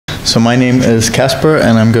So my name is Kasper,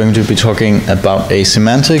 and I'm going to be talking about a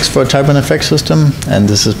semantics for a type and effect system, and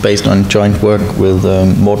this is based on joint work with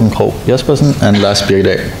Morten Krogh Jespersen and Lars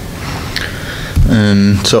Birkedal.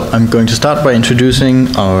 So I'm going to start by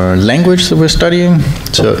introducing our language that we're studying.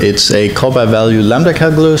 So it's a call by value lambda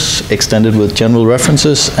calculus extended with general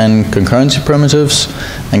references and concurrency primitives,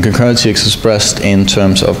 and concurrency is expressed in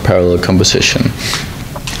terms of parallel composition.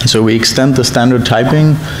 So we extend the standard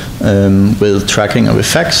typing with tracking of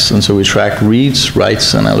effects, and so we track reads,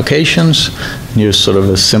 writes, and allocations. And here's sort of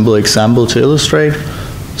a simple example to illustrate.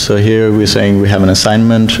 So here we're saying we have an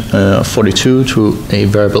assignment of 42 to a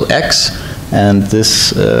variable x, and this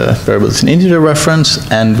variable is an integer reference,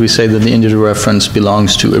 and we say that the integer reference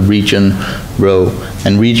belongs to a region row,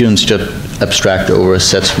 and regions just abstract over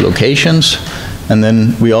sets of locations. And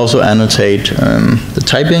then we also annotate the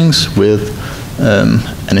typings with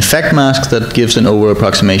an effect mask that gives an over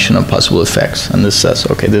approximation of possible effects, and this says,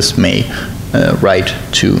 okay, this may write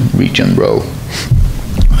to region row,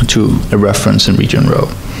 to a reference in region row.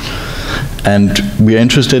 And we are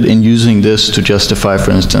interested in using this to justify, for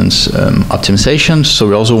instance, optimizations. So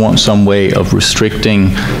we also want some way of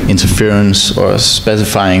restricting interference or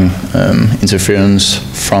specifying interference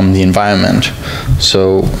from the environment.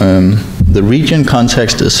 So the region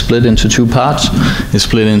context is split into two parts. It's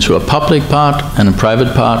split into a public part and a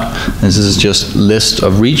private part. And this is just a list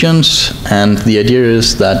of regions. And the idea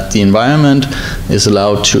is that the environment is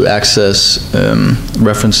allowed to access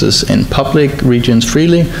references in public regions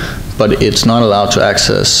freely, but it's not allowed to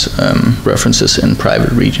access references in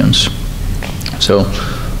private regions. So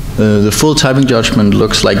the full typing judgment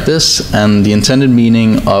looks like this, and the intended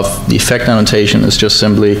meaning of the effect annotation is just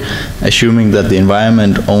simply assuming that the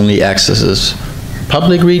environment only accesses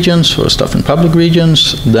public regions or stuff in public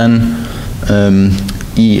regions. Then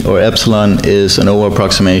E or epsilon is an over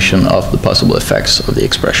approximation of the possible effects of the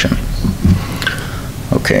expression.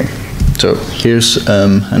 Okay. So here's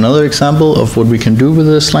another example of what we can do with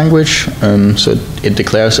this language. So it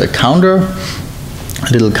declares a counter,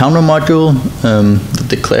 a little counter module that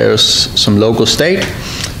declares some local state,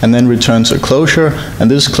 and then returns a closure.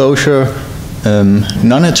 And this closure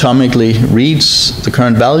non-atomically reads the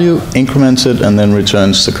current value, increments it, and then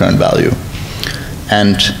returns the current value.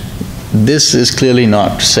 And this is clearly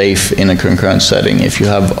not safe in a concurrent setting. If you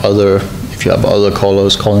have other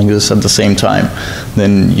callers calling this at the same time,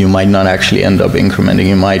 then you might not actually end up incrementing.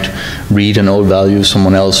 You might read an old value,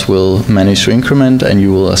 someone else will manage to increment, and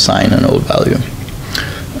you will assign an old value.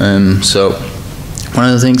 So one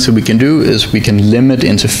of the things that we can do is we can limit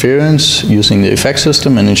interference using the effect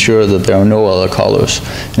system and ensure that there are no other callers,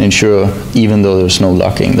 and ensure, even though there's no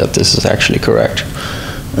locking, that this is actually correct.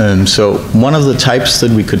 So one of the types that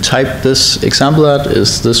we could type this example at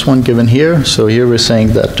is this one given here. So here we're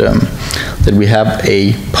saying that, that we have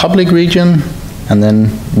a public region, and then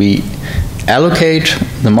we allocate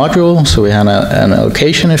the module, so we have an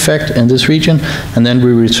allocation effect in this region, and then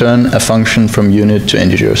we return a function from unit to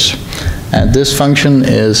integers. And this function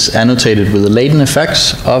is annotated with the latent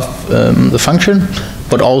effects of the function,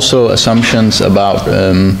 but also assumptions about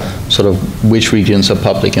sort of which regions are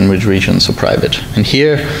public and which regions are private. And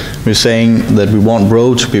here we're saying that we want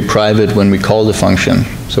row to be private when we call the function.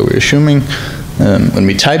 So we're assuming when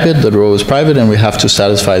we type it that row is private, and we have to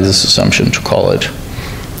satisfy this assumption to call it.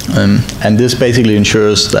 And this basically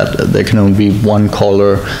ensures that there can only be one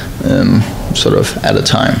caller sort of at a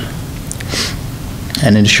time,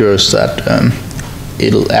 and ensures that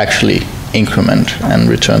it'll actually increment and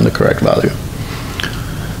return the correct value.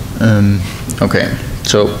 Okay,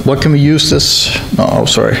 so what can we use this? Oh,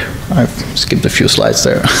 sorry, I've skipped a few slides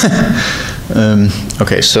there.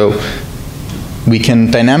 Okay, so we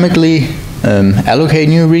can dynamically allocate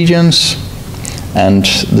new regions, and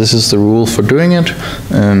this is the rule for doing it.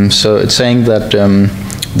 So it's saying that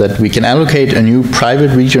that we can allocate a new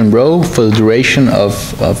private region row for the duration of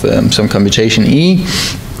some computation E,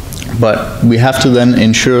 but we have to then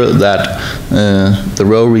ensure that the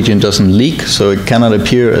row region doesn't leak, so it cannot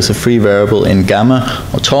appear as a free variable in gamma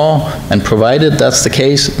or tau, and provided that's the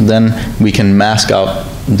case, then we can mask out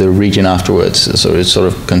the region afterwards, so it's sort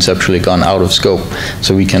of conceptually gone out of scope.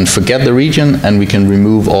 So we can forget the region, and we can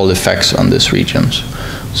remove all effects on this region.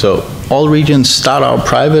 So all regions start out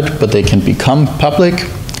private, but they can become public.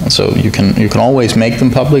 So you can always make them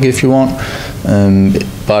public if you want,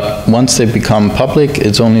 but once they become public,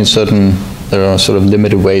 it's only there are sort of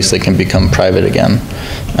limited ways they can become private again.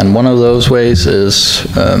 And one of those ways is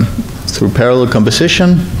through parallel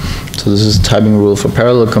composition. So this is the typing rule for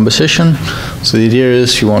parallel composition. So the idea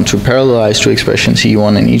is you want to parallelize two expressions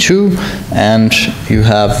E1 and E2, and you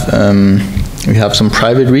have we have some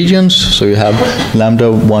private regions. So you have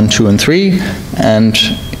lambda 1, 2, and 3, and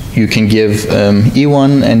you can give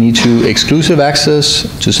E1 and E2 exclusive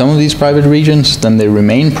access to some of these private regions, then they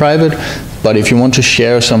remain private. But if you want to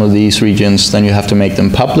share some of these regions, then you have to make them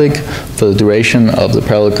public for the duration of the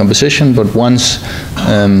parallel composition. But once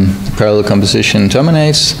the parallel composition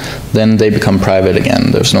terminates, then they become private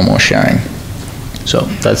again. There's no more sharing. So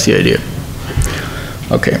that's the idea.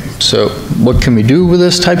 Okay, so what can we do with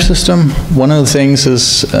this type system? One of the things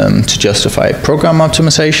is to justify program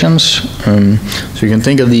optimizations. So you can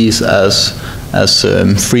think of these as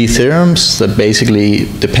free theorems that basically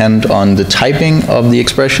depend on the typing of the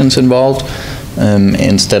expressions involved.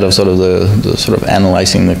 Instead of sort of the sort of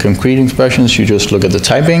analyzing the concrete expressions, you just look at the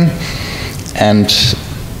typing. And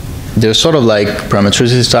they're sort of like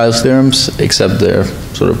parametricity style theorems, except they're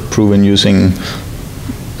sort of proven using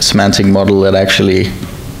a semantic model that actually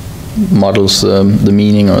models the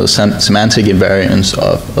meaning or the semantic invariance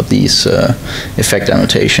of these effect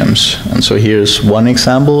annotations. And so here's one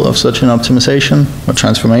example of such an optimization or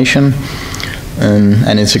transformation.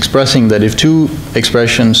 And it's expressing that if two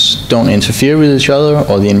expressions don't interfere with each other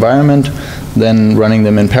or the environment, then running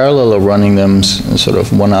them in parallel or running them sort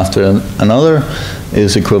of one after another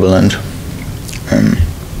is equivalent.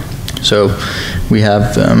 So we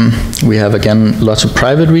have again lots of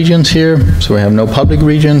private regions here. So we have no public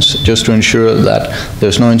regions, just to ensure that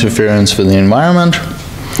there's no interference with the environment.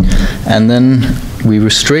 And then we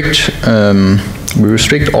restrict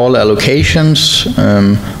all allocations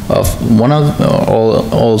of one of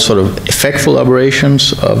all sort of effectful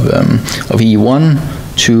operations of E1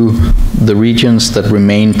 to the regions that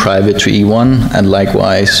remain private to E1, and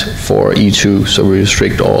likewise for E2. So we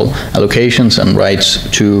restrict all allocations and writes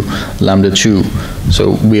to lambda 2.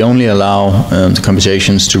 So we only allow the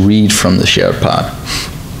computations to read from the shared part.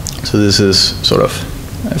 So this is sort of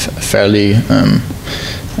fairly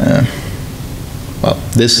well,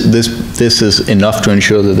 this is enough to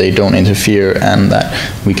ensure that they don't interfere and that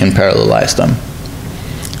we can parallelize them.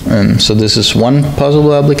 So this is one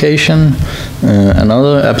possible application.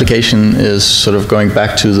 Another application is sort of going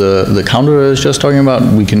back to the counter I was just talking about.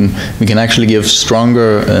 We can actually give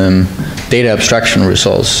stronger data abstraction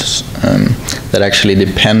results that actually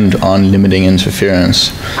depend on limiting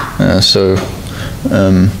interference.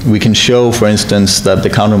 We can show, for instance, that the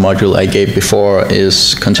counter module I gave before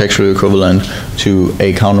is contextually equivalent to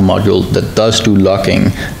a counter module that does do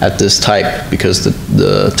locking at this type, because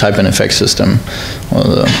the type and effect system, or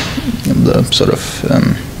the sort of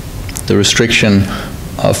the restriction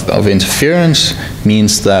of interference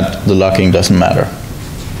means that the locking doesn't matter.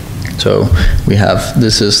 So we have,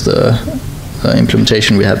 this is the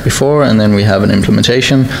implementation we had before, and then we have an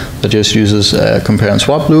implementation that just uses a compare and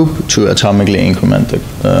swap loop to atomically increment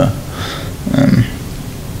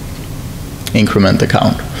the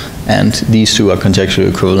count. And these two are contextually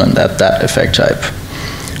equivalent at that effect type.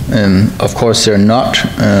 Of course, they're not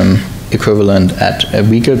equivalent at a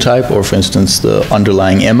weaker type, or for instance, the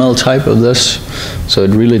underlying ML type of this. So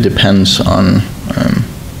it really depends on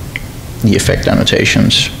the effect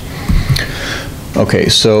annotations. Okay,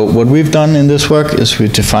 so what we've done in this work is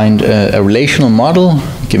we've defined a relational model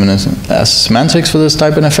given as semantics for this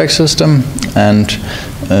type and effect system, and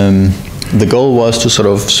the goal was to sort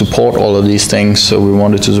of support all of these things. So we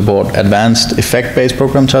wanted to support advanced effect-based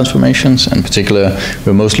program transformations. In particular,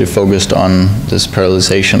 we're mostly focused on this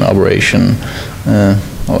parallelization operation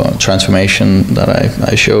or transformation that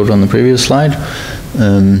I showed on the previous slide.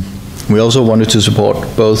 We also wanted to support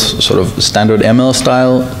both sort of standard ML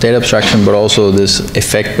style data abstraction, but also this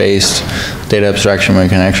effect-based data abstraction where you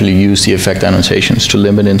can actually use the effect annotations to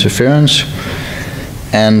limit interference,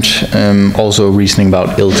 and also reasoning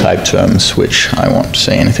about ill-type terms, which I won't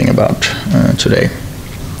say anything about today.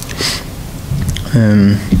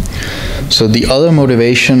 So the other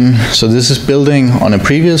motivation, so this is building on a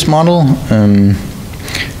previous model,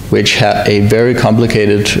 which had a very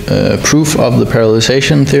complicated proof of the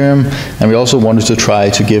parallelization theorem, and we also wanted to try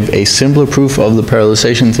to give a simpler proof of the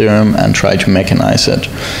parallelization theorem and try to mechanize it,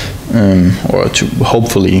 or to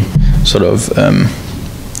hopefully sort of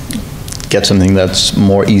get something that's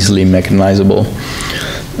more easily mechanizable.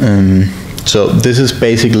 So this is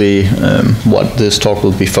basically what this talk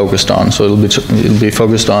will be focused on. So it'll be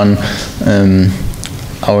focused on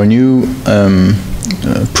our new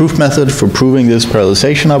proof method for proving this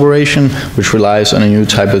parallelization operation, which relies on a new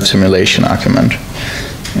type of simulation argument.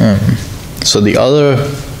 So the other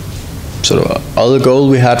goal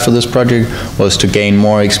we had for this project was to gain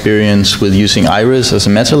more experience with using Iris as a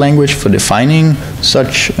meta-language for defining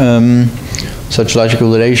such logical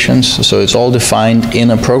relations. So it's all defined in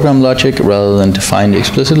a program logic rather than defined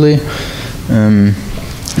explicitly.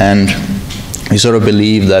 And we sort of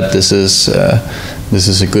believe that this is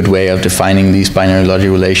a good way of defining these binary logic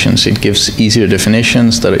relations. It gives easier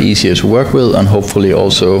definitions that are easier to work with, and hopefully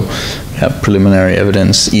also have preliminary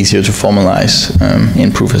evidence easier to formalize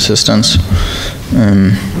in proof assistance.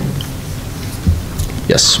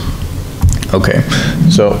 Yes. Okay.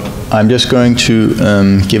 So I'm just going to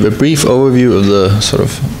give a brief overview of the sort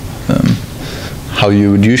of how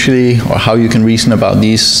you would usually, or how you can reason about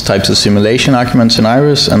these types of simulation arguments in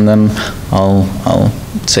Iris, and then I'll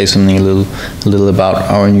say something a little about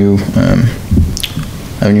our new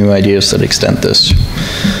ideas that extend this.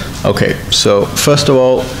 Okay, so first of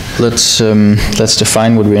all, let's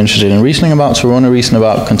define what we're interested in reasoning about. So we want to reason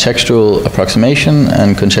about contextual approximation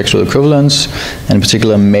and contextual equivalence, and in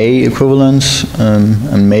particular May equivalence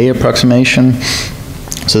and May approximation.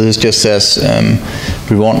 So this just says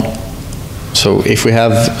we want. So if we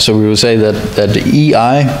have, so we will say that the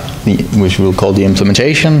EI, which we'll call the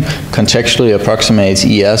implementation, contextually approximates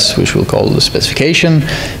ES, which we'll call the specification,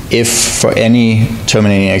 if for any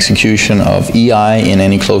terminating execution of EI in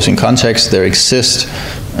any closing context there exists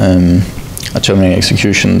a terminating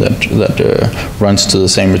execution that runs to the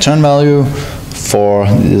same return value for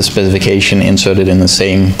the specification inserted in the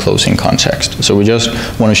same closing context. So we just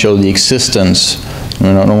want to show the existence. We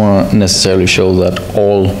don't want to necessarily show that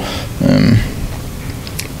all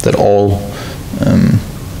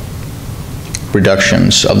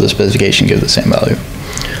reductions of the specification give the same value.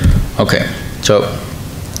 Okay, so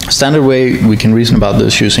standard way we can reason about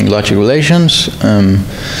this using logic relations.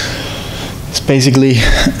 It's basically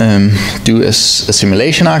do a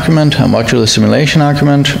simulation argument, a modular simulation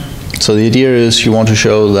argument. So the idea is you want to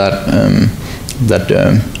show that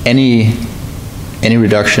any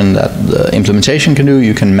reduction that the implementation can do,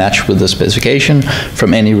 you can match with the specification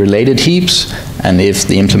from any related heaps. And if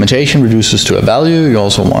the implementation reduces to a value, you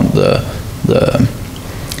also want the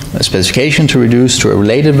specification to reduce to a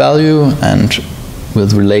related value and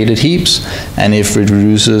with related heaps. And if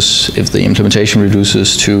the implementation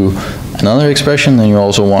reduces to another expression, then you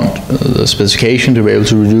also want the specification to be able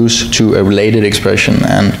to reduce to a related expression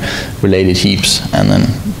and related heaps, and then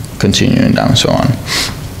continuing down and so on.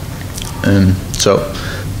 So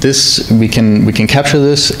this we can capture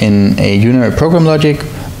this in a unary program logic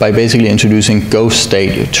by basically introducing ghost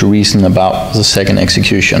state to reason about the second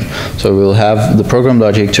execution. So we'll have the program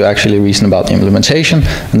logic to actually reason about the implementation,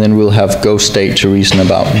 and then we'll have ghost state to reason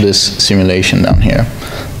about this simulation down here.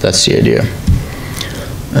 That's the idea.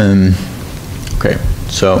 Okay,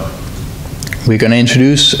 so we're going to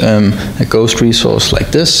introduce a ghost resource like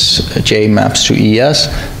this, J maps to ES,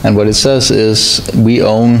 and what it says is we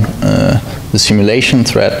own the simulation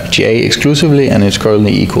thread J exclusively, and it's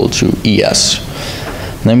currently equal to ES.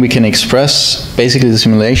 And then we can express basically the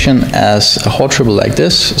simulation as a Hort triple like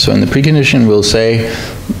this. So in the precondition we'll say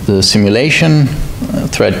the simulation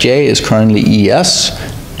thread J is currently ES,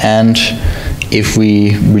 and if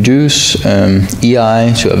we reduce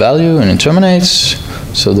EI to a value and it terminates,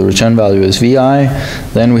 so the return value is VI,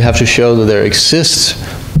 then we have to show that there exists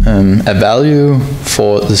a value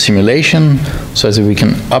for the simulation, so that we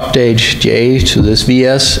can update J to this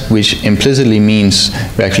VS, which implicitly means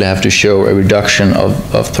we actually have to show a reduction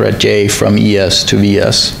of thread J from ES to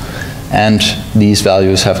VS. And these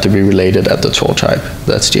values have to be related at the Tor type.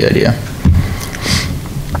 That's the idea.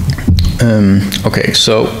 Okay,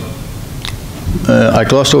 so I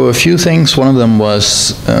glossed over a few things. One of them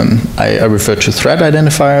was I referred to thread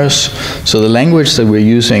identifiers. So the language that we're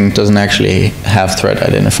using doesn't actually have thread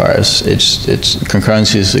identifiers. Its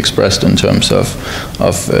concurrency is expressed in terms of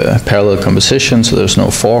parallel composition. So there's no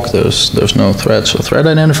fork, there's no threads or thread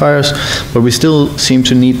identifiers, but we still seem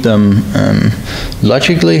to need them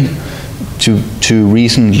logically to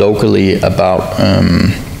reason locally about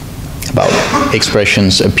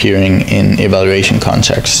expressions appearing in evaluation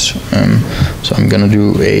contexts. So I'm going to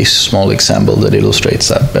do a small example that illustrates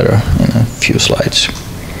that better in a few slides.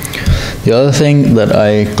 The other thing that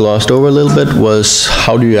I glossed over a little bit was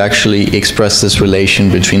how do you actually express this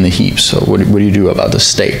relation between the heaps? So what do you do about the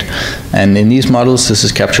state? And in these models, this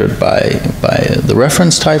is captured by the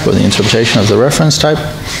reference type, or the interpretation of the reference type.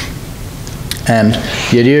 And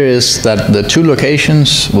the idea is that the two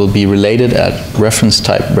locations will be related at reference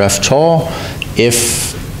type ref_tor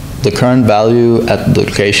if the current value at the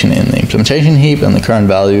location in the implementation heap and the current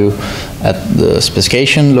value at the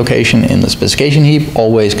specification location in the specification heap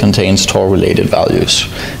always contains Tor related values.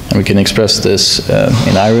 And we can express this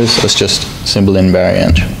in Iris as just simple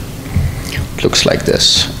invariant. It looks like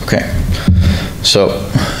this. Okay. So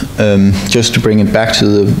just to bring it back to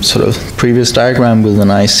the sort of previous diagram with a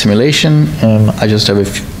nice simulation, I just have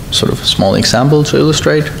sort of small example to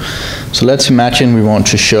illustrate. So let's imagine we want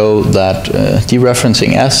to show that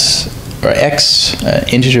dereferencing S or X,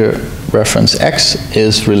 integer reference X,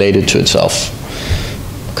 is related to itself.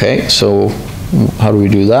 Okay, so how do we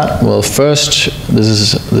do that? Well, first,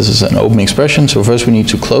 this is an open expression, so first we need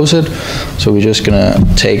to close it. So we're just gonna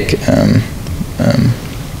take,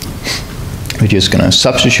 we're just gonna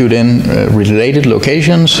substitute in related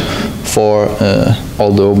locations for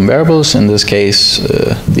all the open variables, in this case,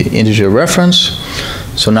 the integer reference.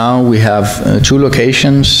 So now we have two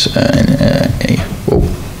locations,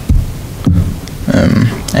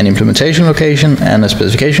 an implementation location and a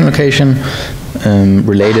specification location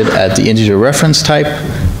related at the integer reference type,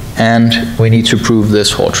 and we need to prove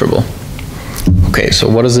this Hall triple. Okay, so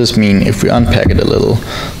what does this mean if we unpack it a little?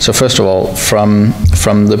 So first of all, from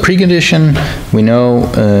the precondition, we know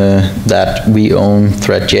that we own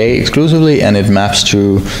thread J exclusively, and it maps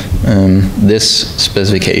to this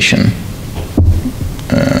specification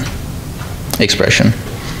expression.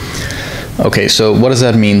 Okay, so what does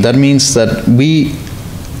that mean? That means that we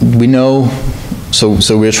know, so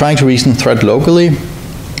we're trying to reason thread locally,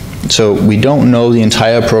 so we don't know the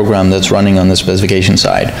entire program that's running on the specification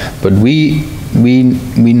side, but we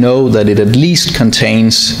know that it at least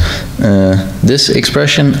contains this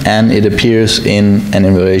expression, and it appears in an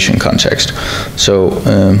evaluation context. So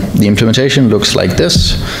the implementation looks like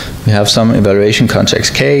this. We have some evaluation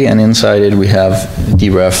context K, and inside it we have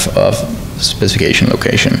deref of specification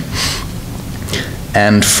location.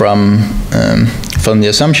 And from the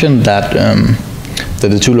assumption that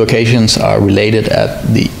the two locations are related at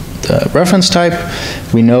the reference type,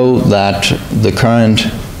 we know that the current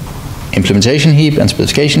implementation heap and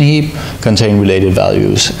specification heap contain related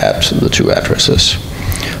values at the two addresses.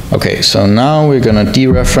 Okay, so now we're going to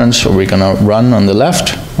dereference, or we're going to run on the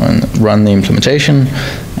left and run the implementation,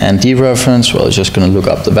 and dereference, well, it's just going to look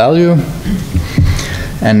up the value.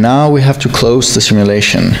 And now we have to close the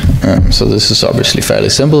simulation. So this is obviously fairly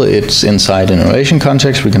simple. It's inside an evaluation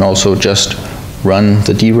context. We can also just run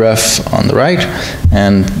the deref on the right,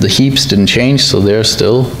 and the heaps didn't change, so they're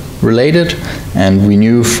still related. And we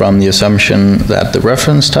knew from the assumption that the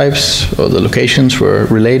reference types or the locations were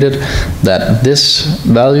related, that this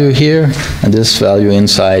value here and this value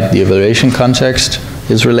inside the evaluation context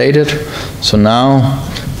is related. So now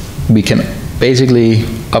we can basically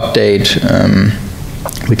update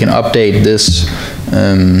this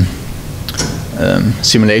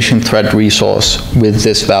simulation thread resource with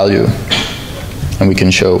this value, and we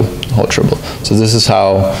can show Hall triple. So this is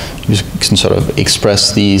how you can sort of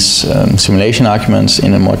express these simulation arguments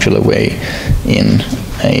in a modular way in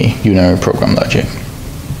a unary program logic.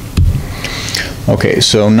 Okay,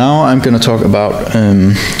 so now I'm going to talk about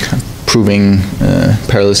proving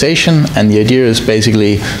parallelization, and the idea is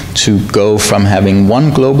basically to go from having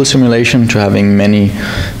one global simulation to having many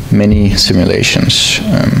simulations.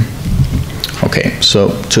 Okay, so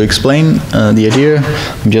to explain the idea,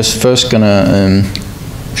 I'm just first gonna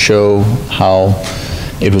show how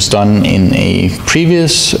it was done in a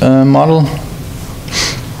previous model.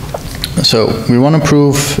 So we want to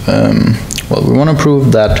prove,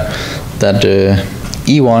 that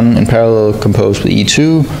E1 in parallel composed with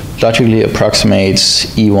E2 logically approximates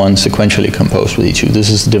E1 sequentially composed with E2. This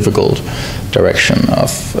is the difficult direction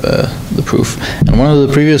of the proof. And one of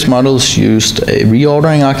the previous models used a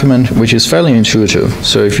reordering argument, which is fairly intuitive.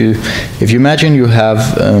 So if you imagine you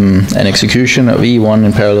have an execution of E1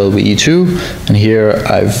 in parallel with E2, and here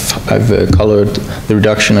I've colored the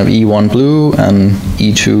reduction of E1 blue and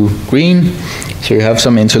E2 green. So you have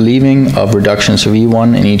some interleaving of reductions of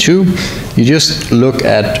E1 and E2. You just look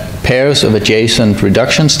at pairs of adjacent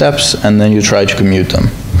reduction steps, and then you try to commute them.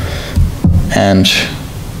 And,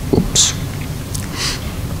 oops.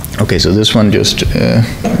 Okay, so this one just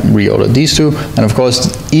reordered these two. And of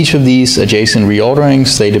course, each of these adjacent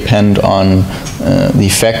reorderings, they depend on the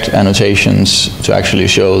effect annotations to actually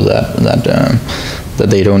show that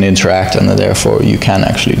they don't interact, and that therefore you can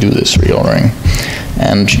actually do this reordering.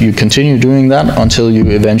 And you continue doing that until you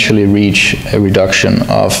eventually reach a reduction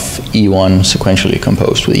of E1 sequentially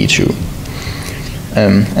composed with E2.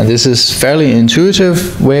 And this is fairly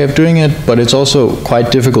intuitive way of doing it, but it's also quite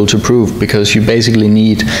difficult to prove, because you basically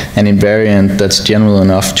need an invariant that's general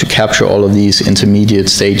enough to capture all of these intermediate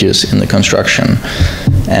stages in the construction.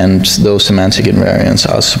 And those semantic invariants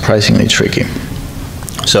are surprisingly tricky.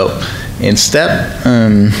 So instead,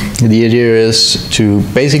 the idea is to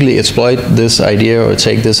basically exploit this idea, or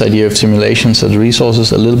take this idea of simulations as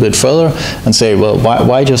resources a little bit further, and say, well,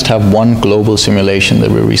 why just have one global simulation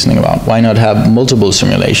that we're reasoning about? Why not have multiple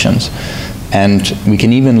simulations? And we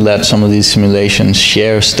can even let some of these simulations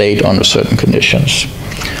share state under certain conditions.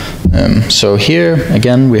 So here,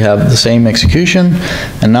 again, we have the same execution,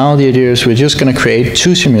 and now the idea is we're just going to create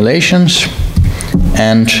two simulations,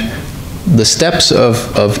 and the steps of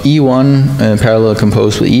E1 parallel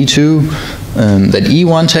composed with E2 that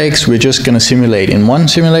E1 takes, we're just going to simulate in one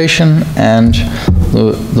simulation, and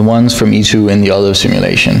the ones from E2 in the other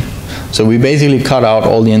simulation. So we basically cut out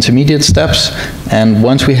all the intermediate steps, and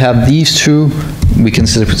once we have these two, we can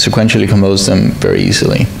sequentially compose them very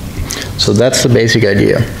easily. So that's the basic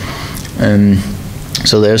idea.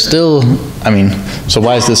 So there's still, so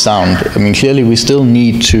why is this sound? Clearly we still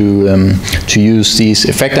need to use these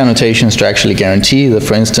effect annotations to actually guarantee that,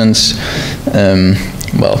 for instance,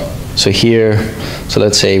 so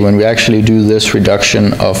let's say when we actually do this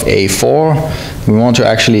reduction of A4, we want to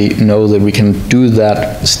actually know that we can do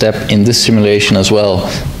that step in this simulation as well,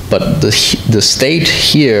 but the state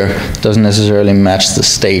here doesn't necessarily match the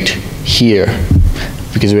state here,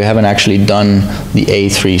 because we haven't actually done the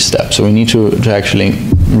A3 step. So we need to actually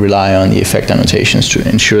rely on the effect annotations to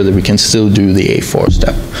ensure that we can still do the A4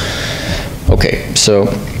 step. Okay, so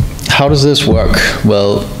how does this work?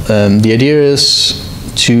 Well, the idea is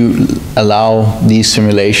to allow these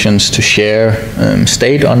simulations to share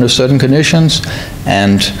state under certain conditions,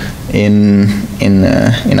 and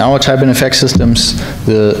in our type and effect systems,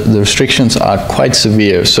 the restrictions are quite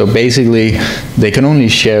severe. So basically, they can only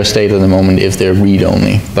share state at the moment if they're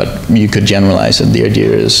read-only, but you could generalize it. The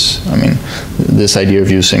idea is, this idea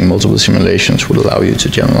of using multiple simulations would allow you to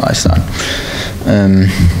generalize that.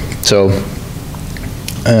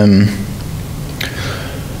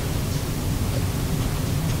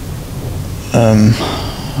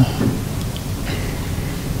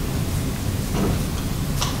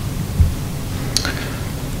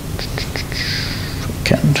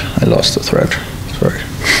 I lost the thread, sorry.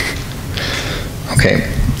 Okay,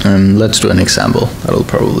 let's do an example. That'll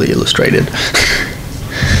probably illustrate it.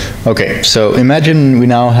 Okay, so imagine we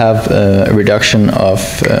now have a reduction of,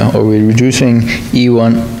 or we're reducing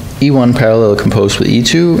E1 parallel composed with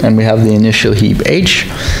E2, and we have the initial heap H.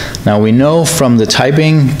 Now we know from the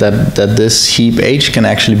typing that this heap H can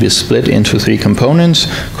actually be split into 3 components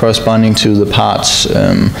corresponding to the parts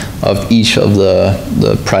of each of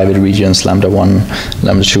the private regions, lambda 1,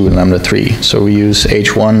 lambda 2, and lambda 3. So we use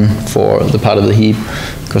H1 for the part of the heap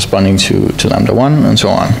corresponding to lambda 1, and so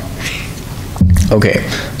on. Okay,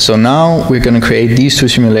 so now we're going to create these two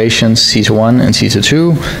simulations, CETA1 and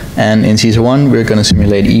CETA2, and in CETA1 we're going to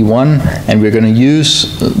simulate E1, and we're going to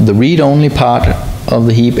use the read-only part of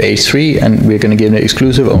the heap H3, and we're going to give it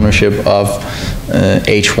exclusive ownership of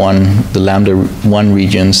H1, the lambda 1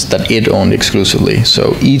 regions that it owned exclusively.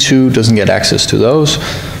 So E2 doesn't get access to those,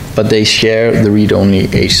 but they share the read-only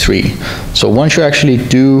H3. So once you actually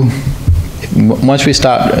once we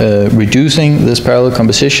start reducing this parallel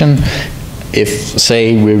composition, if,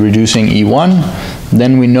 say, we're reducing E1,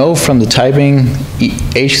 then we know from the typing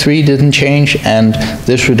H3 didn't change, and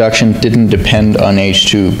this reduction didn't depend on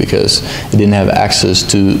H2 because it didn't have access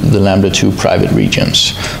to the lambda 2 private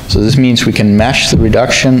regions. So this means we can match the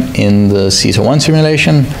reduction in the CETA1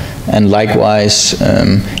 simulation, and likewise,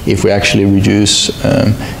 if we actually reduce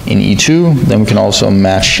in E2, then we can also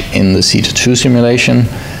match in the CETA2 simulation.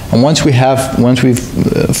 And once we've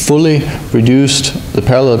fully reduced the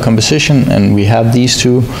parallel composition and we have these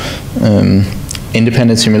two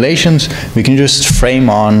independent simulations, we can just frame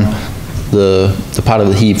on the part of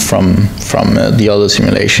the heap from the other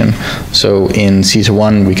simulation. So in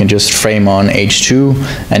CETA1 we can just frame on H2,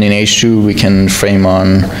 and in H2 we can frame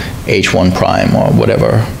on H1 prime or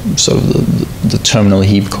whatever. So the terminal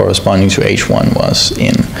heap corresponding to H1 was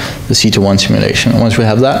in the CETA1 simulation. And once we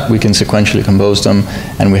have that, we can sequentially compose them,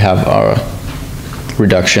 and we have our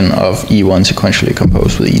reduction of E1 sequentially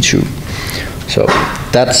composed with E2. So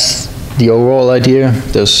that's the overall idea.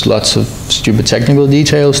 There's lots of stupid technical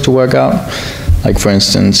details to work out. Like, for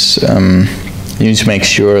instance, you need to make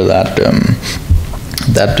sure that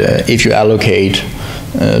if you allocate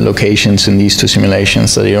locations in these two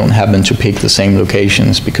simulations, that you don't happen to pick the same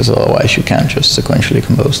locations, because otherwise you can't just sequentially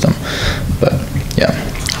compose them. But yeah,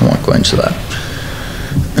 I won't go into that.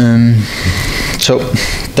 So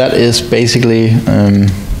that is basically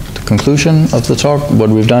the conclusion of the talk. What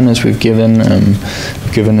we've done is we've given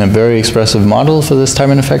a very expressive model for this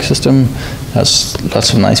time and effect system. It has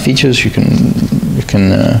lots of nice features. You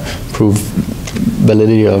can prove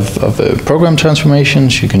validity of program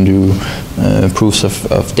transformations. You can do proofs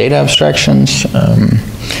of data abstractions,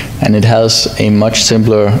 and it has a much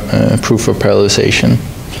simpler proof of parallelization.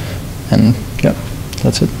 And yeah,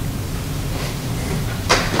 that's it.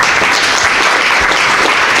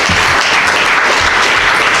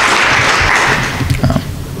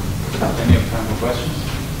 Any time for questions?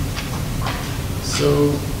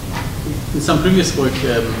 in some previous work,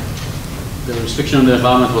 the restriction on the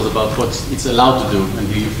environment was about what it's allowed to do, and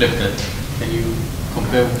here you flip that. Can you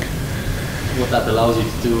compare what that allows you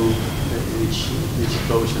to do, which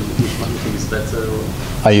approach, and which one you think is better? Or?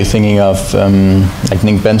 Are you thinking of like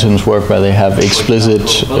Nick Benson's work where they have explicit?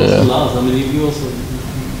 But also I mean, you also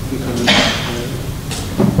you can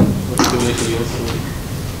what you actually also.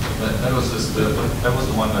 That was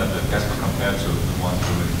the one that Casper compared to the one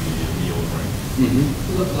doing the reordering.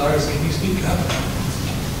 Look, Lars, can you speak up?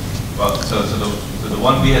 Well, so the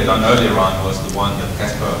one we had done earlier on was the one that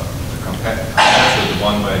Casper compared to the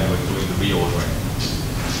one where you were doing the reordering.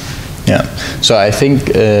 Yeah, so I think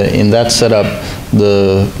in that setup,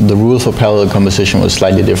 the rule for parallel composition was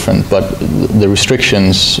slightly different, but the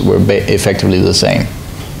restrictions were effectively the same.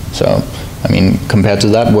 So, I mean, compared to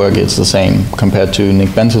that work, it's the same. Compared to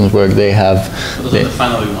Nick Benson's work, they have... But the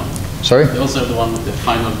finally one. Sorry? They also have the one with the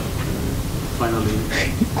finally...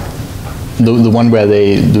 The one where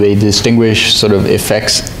they distinguish sort of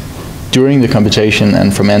effects during the computation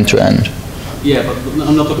and from end to end. Yeah, but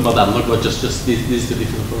I'm not talking about that. I'm talking about just these two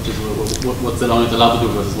different approaches. What's allowed to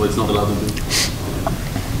do versus what it's not allowed to do.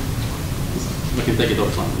 We can take it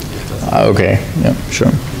offline. Okay, yeah,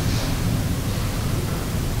 sure.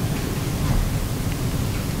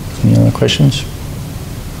 Any other questions?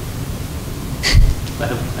 I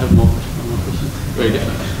have more questions. Very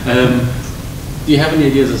different. Do you have any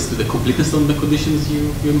ideas as to the completeness of the conditions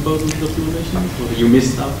you impose on the documentation? Or you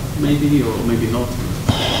missed out, maybe, or maybe not?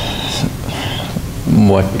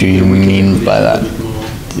 What do you mean by that?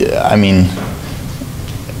 Yeah, I mean...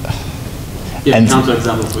 Yeah, and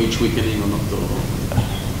counterexample for each weakening or not?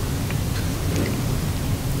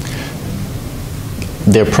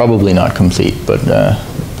 They're probably not complete, but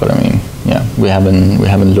I mean, yeah, we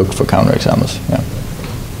haven't looked for counterexamples. Yeah.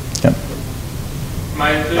 Yeah.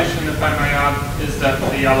 My intuition, if I may add, is that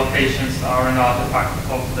the allocations are an artifact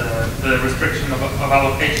of the restriction of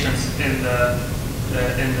allocations in the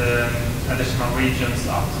additional regions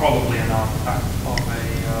are probably an artifact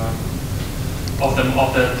of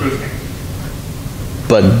the proofing.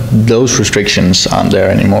 But those restrictions aren't there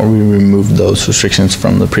anymore. We removed those restrictions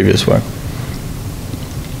from the previous work.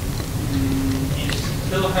 You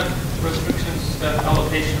still have restrictions that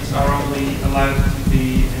allocations are only allowed to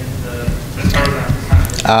be in the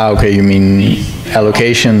program. Okay, you mean these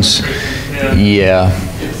allocations? Yeah.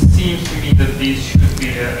 It seems to me that these should be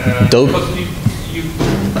because you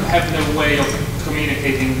have no way of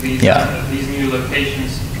communicating these new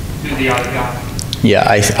locations to the other guy. Yeah,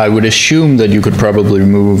 I would assume that you could probably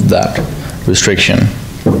remove that restriction,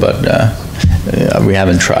 but we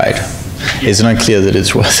haven't tried. It's not clear that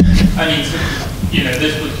it's worth it. I mean, so, you know,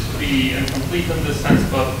 this would be incomplete in this sense,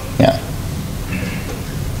 but yeah.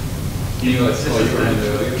 You know, I do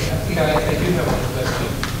have one question.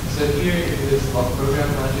 So here in this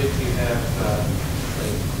program logic, you have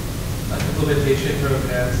like implementation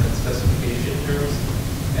programs and specification terms.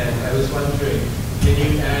 And I was wondering, can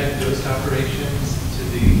you add those operations to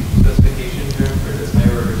the specification term, or does my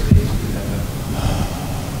order stage do that?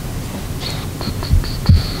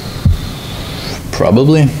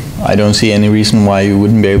 Probably. I don't see any reason why you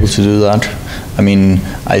wouldn't be able to do that. I mean,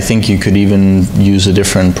 I think you could even use a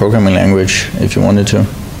different programming language if you wanted to.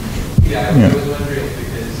 Yeah, I was wondering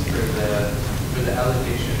because for the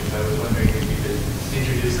allocations, I was wondering if you could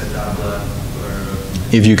introduce a Dabla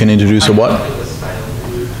or... If you can introduce a what?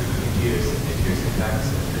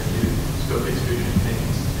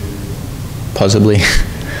 Possibly.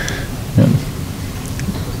 Yeah.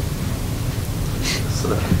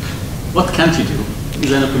 So, what can't you do? Is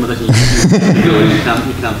there an implementation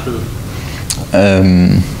you can't prove?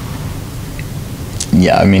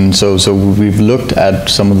 Yeah, I mean, so we've looked at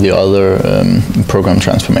some of the other program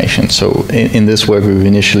transformations. So in this work, we've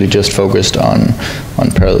initially just focused on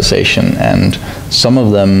parallelization, and some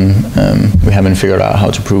of them we haven't figured out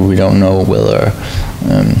how to prove. We don't know whether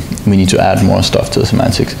we need to add more stuff to the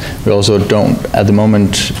semantics. We also don't, at the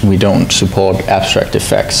moment, we don't support abstract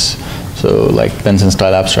effects. So like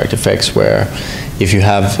Benson-style abstract effects, where if you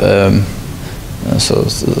have so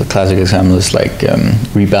the classic example is like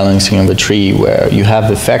rebalancing of a tree, where you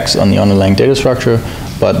have effects on the underlying data structure,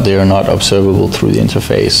 but they are not observable through the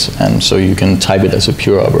interface, and so you can type it as a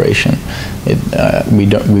pure operation. We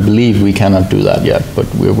believe we cannot do that yet, but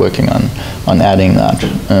we're working on adding that.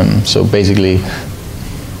 So basically,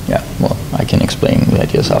 yeah. Well, I can explain the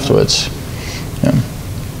ideas afterwards. Yeah.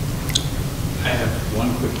 I have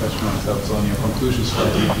one quick question myself. So on your conclusion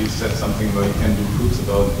slide, you said something where you can do proofs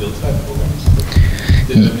about build type programs.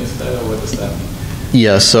 Did I miss that, or what does that mean?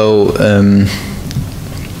 Yeah, so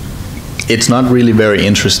it's not really very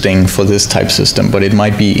interesting for this type system, but it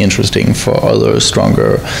might be interesting for other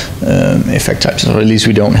stronger effect types, or at least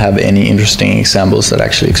we don't have any interesting examples that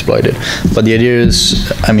actually exploit it. But the idea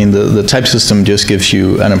is, I mean, the type system just gives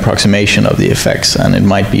you an approximation of the effects, and it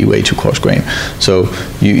might be way too coarse-grained. So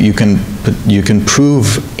you can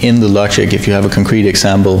prove in the logic, if you have a concrete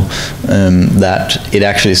example, that it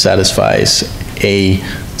actually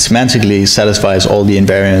semantically satisfies all the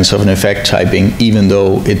invariants of an effect typing, even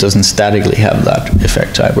though it doesn't statically have that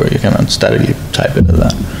effect type, or you cannot statically type it as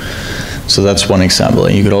that. So that's one example.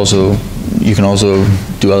 And you can also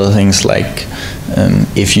do other things like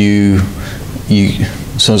if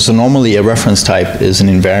so normally a reference type is an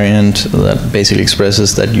invariant that basically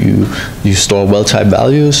expresses that you store well-typed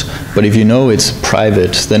values, but if you know it's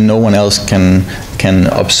private, then no one else can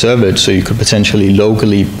observe it, so you could potentially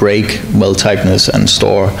locally break well-typedness and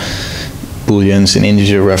store booleans and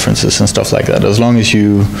integer references and stuff like that, as long as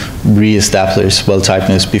you re-establish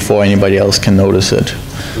well-typedness before anybody else can notice it.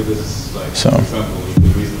 So this is like, for example, you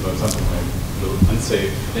could reason about something like the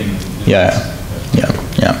unsafe thing. Yeah.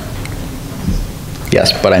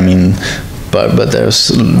 Yes, but I mean, but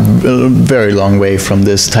there's a very long way from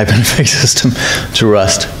this type of effect system to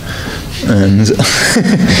Rust. And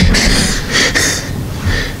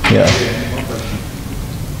yeah.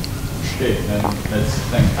 Okay, then let's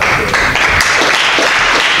thank